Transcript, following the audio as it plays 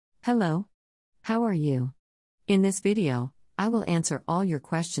Hello. How are you? In this video, I will answer all your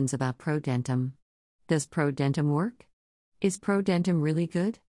questions about Prodentim. Does Prodentim work? Is Prodentim really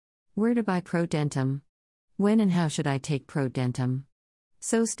good? Where to buy Prodentim? When and how should I take Prodentim?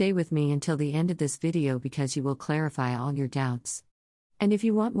 So stay with me until the end of this video because you will clarify all your doubts. And if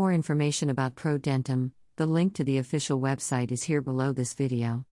you want more information about Prodentim, the link to the official website is here below this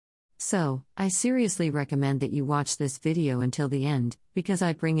video. So, I seriously recommend that you watch this video until the end, because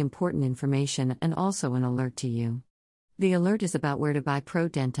I bring important information and also an alert to you. The alert is about where to buy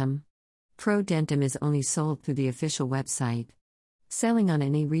Prodentim. Prodentim is only sold through the official website. Selling on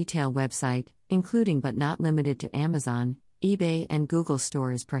any retail website, including but not limited to Amazon, eBay and Google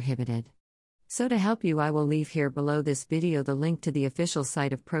Store is prohibited. So to help you, I will leave here below this video the link to the official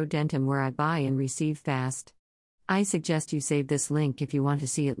site of Prodentim where I buy and receive fast. I suggest you save this link if you want to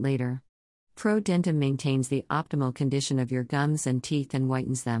see it later. Prodentim maintains the optimal condition of your gums and teeth and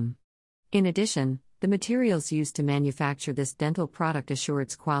whitens them. In addition, the materials used to manufacture this dental product assure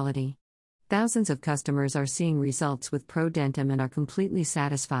its quality. Thousands of customers are seeing results with Prodentim and are completely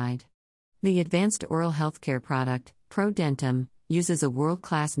satisfied. The advanced oral healthcare product, Prodentim, uses a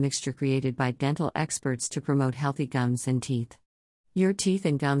world-class mixture created by dental experts to promote healthy gums and teeth. Your teeth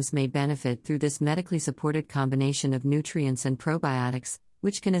and gums may benefit through this medically supported combination of nutrients and probiotics,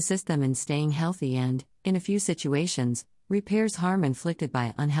 which can assist them in staying healthy and, in a few situations, repairs harm inflicted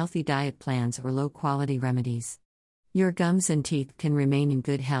by unhealthy diet plans or low-quality remedies. Your gums and teeth can remain in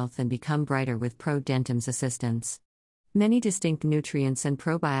good health and become brighter with Prodentim's assistance. Many distinct nutrients and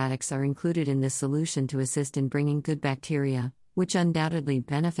probiotics are included in this solution to assist in bringing good bacteria, which undoubtedly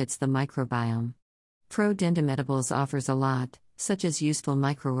benefits the microbiome. Prodentim Edibles offers a lot, such as useful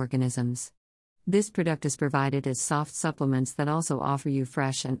microorganisms. This product is provided as soft supplements that also offer you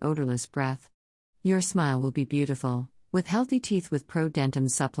fresh and odorless breath. Your smile will be beautiful, with healthy teeth with Prodentim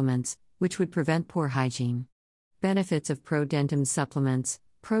supplements, which would prevent poor hygiene. Benefits of Prodentim supplements.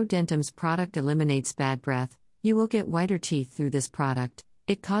 Prodentim's product eliminates bad breath. You will get whiter teeth through this product.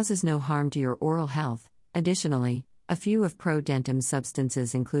 It causes no harm to your oral health. Additionally, a few of Prodentim's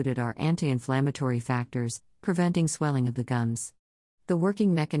substances included are anti-inflammatory factors, preventing swelling of the gums. The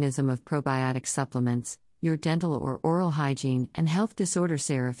working mechanism of probiotic supplements. Your dental or oral hygiene and health disorders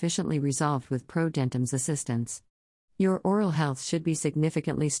are efficiently resolved with Prodentim's assistance. Your oral health should be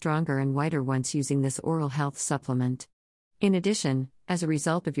significantly stronger and whiter once using this oral health supplement. In addition, as a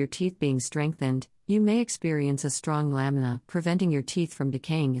result of your teeth being strengthened, you may experience a strong lamina, preventing your teeth from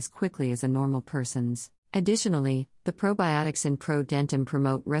decaying as quickly as a normal person's. Additionally, the probiotics in Prodentim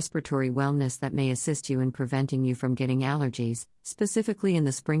promote respiratory wellness that may assist you in preventing you from getting allergies, specifically in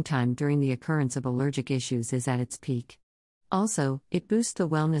the springtime during the occurrence of allergic issues is at its peak. Also, it boosts the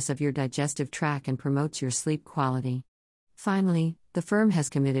wellness of your digestive tract and promotes your sleep quality. Finally, the firm has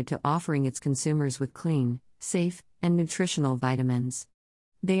committed to offering its consumers with clean, safe, and nutritional vitamins.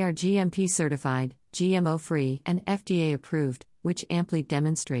 They are GMP certified, GMO-free, and FDA approved, which amply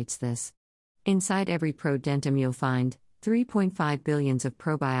demonstrates this. Inside every Prodentim you'll find 3.5 billions of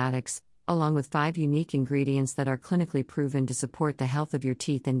probiotics, along with 5 unique ingredients that are clinically proven to support the health of your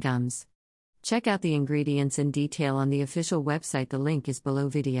teeth and gums. Check out the ingredients in detail on the official website, the link is below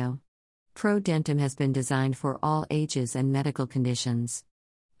video. Prodentim has been designed for all ages and medical conditions.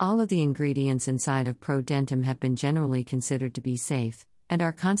 All of the ingredients inside of Prodentim have been generally considered to be safe, and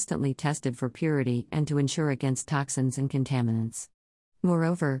are constantly tested for purity and to ensure against toxins and contaminants.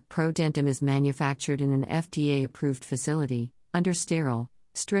 Moreover, Prodentim is manufactured in an FDA-approved facility, under sterile,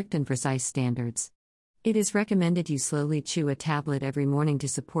 strict and precise standards. It is recommended you slowly chew a tablet every morning to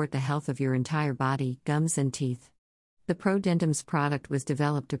support the health of your entire body, gums and teeth. The Prodentim's product was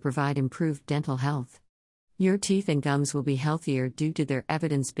developed to provide improved dental health. Your teeth and gums will be healthier due to their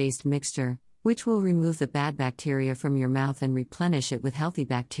evidence-based mixture, which will remove the bad bacteria from your mouth and replenish it with healthy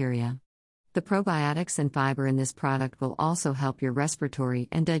bacteria. The probiotics and fiber in this product will also help your respiratory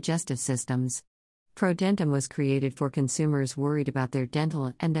and digestive systems. Prodentim was created for consumers worried about their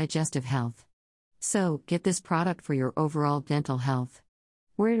dental and digestive health. So, get this product for your overall dental health.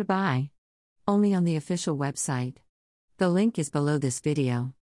 Where to buy? Only on the official website. The link is below this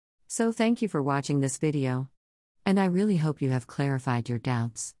video. So thank you for watching this video. And I really hope you have clarified your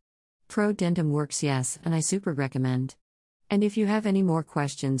doubts. Prodentim works, yes, and I super recommend. And if you have any more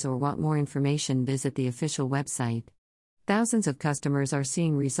questions or want more information, visit the official website. Thousands of customers are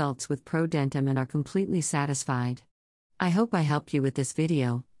seeing results with Prodentim and are completely satisfied. I hope I helped you with this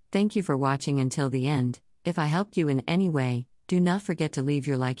video. Thank you for watching until the end. If I helped you in any way, do not forget to leave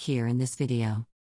your like here in this video.